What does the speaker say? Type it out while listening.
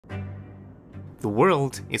the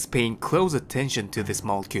world is paying close attention to this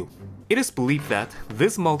molecule. It is believed that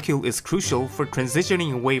this molecule is crucial for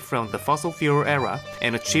transitioning away from the fossil fuel era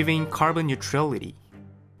and achieving carbon neutrality.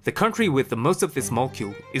 The country with the most of this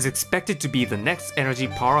molecule is expected to be the next energy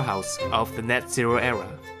powerhouse of the net zero era.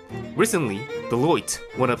 Recently, Deloitte,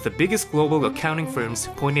 one of the biggest global accounting firms,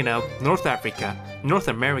 pointed out North Africa, North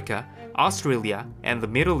America, Australia, and the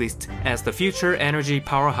Middle East as the future energy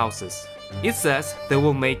powerhouses. It says they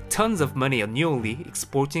will make tons of money annually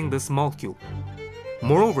exporting this molecule.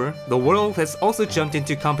 Moreover, the world has also jumped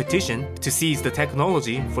into competition to seize the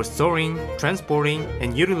technology for storing, transporting,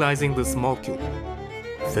 and utilizing this molecule.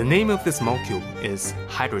 The name of this molecule is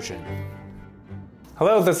hydrogen.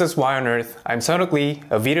 Hello, this is Why on Earth. I'm Seonok Lee,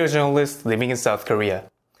 a video journalist living in South Korea.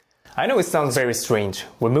 I know it sounds very strange.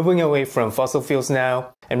 We're moving away from fossil fuels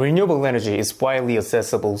now, and renewable energy is widely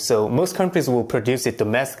accessible, so most countries will produce it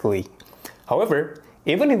domestically. However,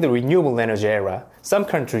 even in the renewable energy era, some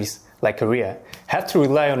countries, like Korea, have to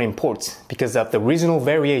rely on imports because of the regional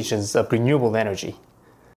variations of renewable energy.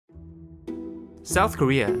 South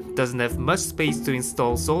Korea doesn't have much space to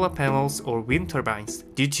install solar panels or wind turbines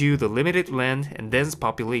due to the limited land and dense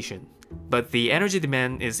population. But the energy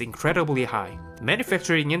demand is incredibly high.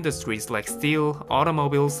 Manufacturing industries like steel,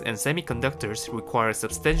 automobiles, and semiconductors require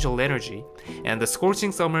substantial energy, and the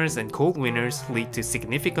scorching summers and cold winters lead to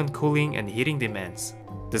significant cooling and heating demands.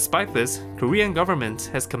 Despite this, Korean government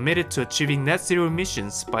has committed to achieving net zero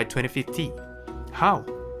emissions by 2050. How?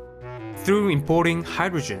 Through importing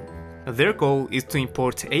hydrogen. Their goal is to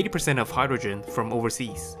import 80% of hydrogen from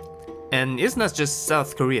overseas. And it's not just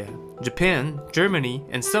South Korea. Japan, Germany,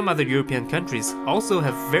 and some other European countries also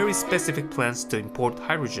have very specific plans to import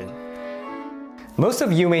hydrogen. Most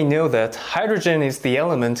of you may know that hydrogen is the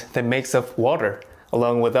element that makes up water,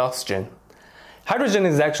 along with oxygen. Hydrogen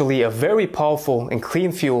is actually a very powerful and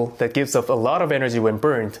clean fuel that gives off a lot of energy when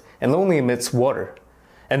burned and only emits water.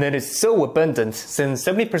 And it is so abundant since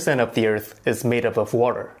 70% of the Earth is made up of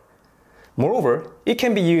water. Moreover, it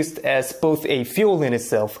can be used as both a fuel in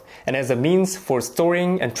itself and as a means for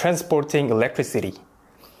storing and transporting electricity.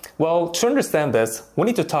 Well, to understand this, we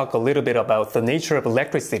need to talk a little bit about the nature of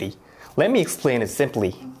electricity. Let me explain it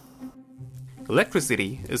simply.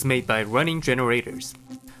 Electricity is made by running generators.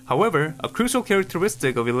 However, a crucial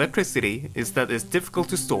characteristic of electricity is that it's difficult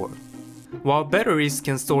to store. While batteries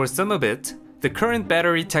can store some of it, the current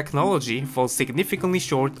battery technology falls significantly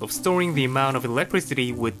short of storing the amount of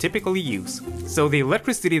electricity we typically use. So the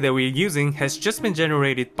electricity that we're using has just been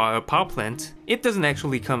generated by a power plant. It doesn't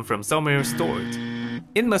actually come from somewhere stored.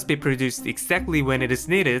 It must be produced exactly when it is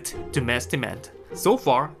needed to mass demand. So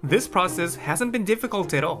far, this process hasn't been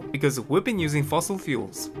difficult at all because we've been using fossil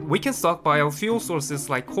fuels. We can stockpile fuel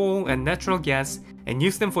sources like coal and natural gas and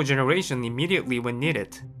use them for generation immediately when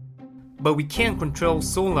needed. But we can't control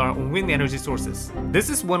solar or wind energy sources.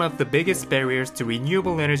 This is one of the biggest barriers to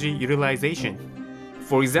renewable energy utilization.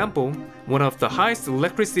 For example, one of the highest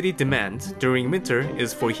electricity demand during winter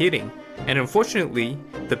is for heating, and unfortunately,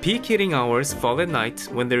 the peak heating hours fall at night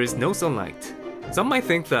when there is no sunlight. Some might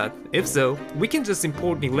think that, if so, we can just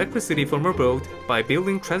import electricity from abroad by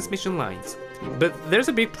building transmission lines. But there's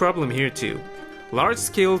a big problem here too.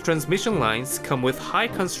 Large-scale transmission lines come with high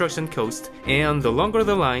construction cost, and the longer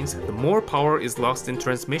the lines, the more power is lost in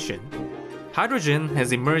transmission. Hydrogen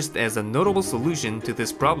has emerged as a notable solution to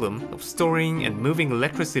this problem of storing and moving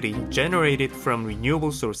electricity generated from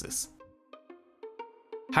renewable sources.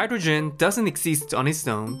 Hydrogen doesn't exist on its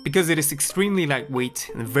own because it is extremely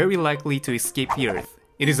lightweight and very likely to escape the Earth.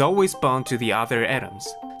 It is always bound to the other atoms,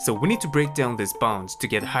 so we need to break down these bonds to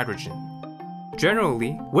get hydrogen.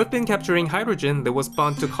 Generally, we've been capturing hydrogen that was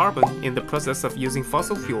bound to carbon in the process of using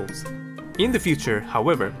fossil fuels. In the future,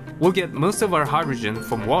 however, we'll get most of our hydrogen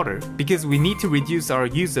from water because we need to reduce our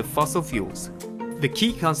use of fossil fuels. The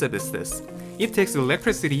key concept is this: it takes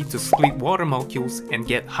electricity to split water molecules and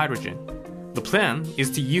get hydrogen. The plan is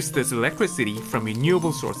to use this electricity from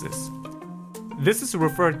renewable sources. This is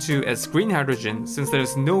referred to as green hydrogen since there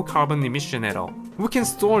is no carbon emission at all. We can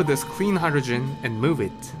store this clean hydrogen and move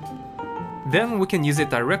it. Then we can use it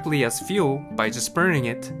directly as fuel by just burning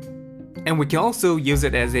it. And we can also use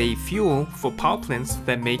it as a fuel for power plants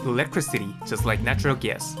that make electricity, just like natural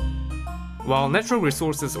gas. While natural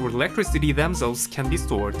resources or electricity themselves can be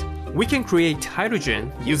stored, we can create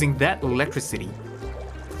hydrogen using that electricity.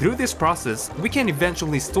 Through this process, we can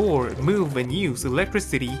eventually store, move, and use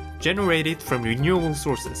electricity generated from renewable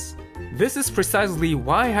sources. This is precisely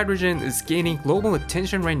why hydrogen is gaining global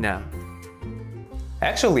attention right now.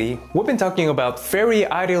 Actually, we've been talking about very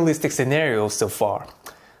idealistic scenarios so far.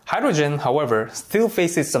 Hydrogen, however, still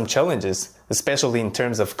faces some challenges, especially in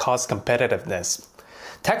terms of cost competitiveness.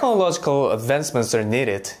 Technological advancements are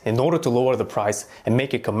needed in order to lower the price and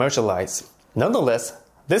make it commercialized. Nonetheless,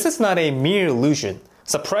 this is not a mere illusion.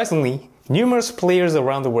 Surprisingly, numerous players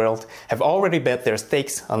around the world have already bet their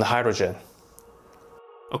stakes on hydrogen.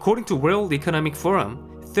 According to World Economic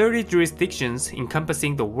Forum, 30 jurisdictions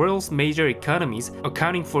encompassing the world's major economies,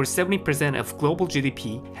 accounting for 70% of global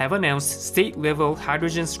GDP, have announced state-level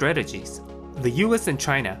hydrogen strategies. The US and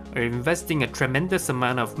China are investing a tremendous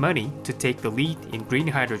amount of money to take the lead in green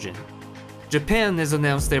hydrogen. Japan has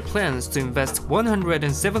announced their plans to invest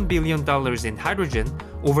 $107 billion in hydrogen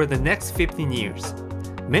over the next 15 years.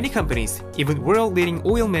 Many companies, even world-leading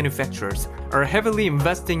oil manufacturers, are heavily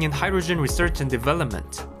investing in hydrogen research and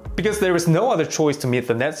development. Because there is no other choice to meet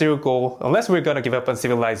the net zero goal unless we're gonna give up on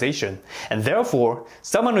civilization, and therefore,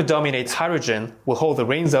 someone who dominates hydrogen will hold the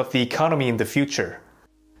reins of the economy in the future.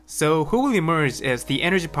 So who will emerge as the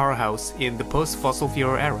energy powerhouse in the post-fossil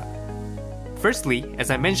fuel era? Firstly,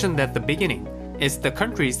 as I mentioned at the beginning, it's the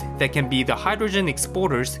countries that can be the hydrogen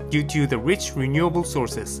exporters due to the rich renewable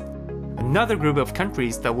sources. Another group of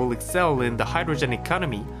countries that will excel in the hydrogen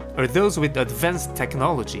economy are those with advanced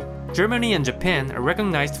technology. Germany and Japan are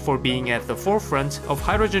recognized for being at the forefront of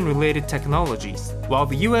hydrogen-related technologies, while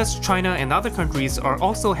the US, China, and other countries are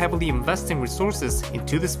also heavily investing resources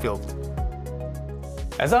into this field.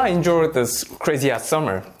 As I enjoyed this crazy-ass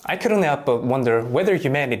summer, I couldn't help but wonder whether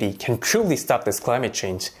humanity can truly stop this climate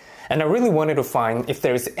change, and I really wanted to find if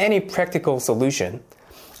there is any practical solution.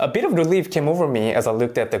 A bit of relief came over me as I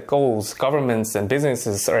looked at the goals governments and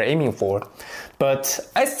businesses are aiming for, but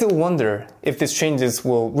I still wonder if these changes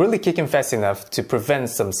will really kick in fast enough to prevent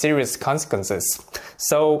some serious consequences.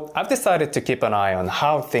 So I've decided to keep an eye on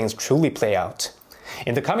how things truly play out.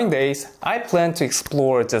 In the coming days, I plan to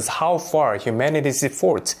explore just how far humanity's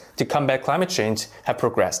efforts to combat climate change have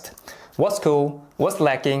progressed. What's cool, what's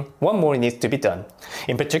lacking, what more needs to be done.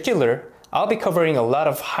 In particular, I'll be covering a lot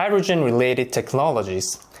of hydrogen-related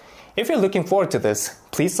technologies. If you're looking forward to this,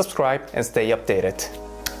 please subscribe and stay updated.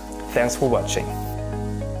 Thanks for watching.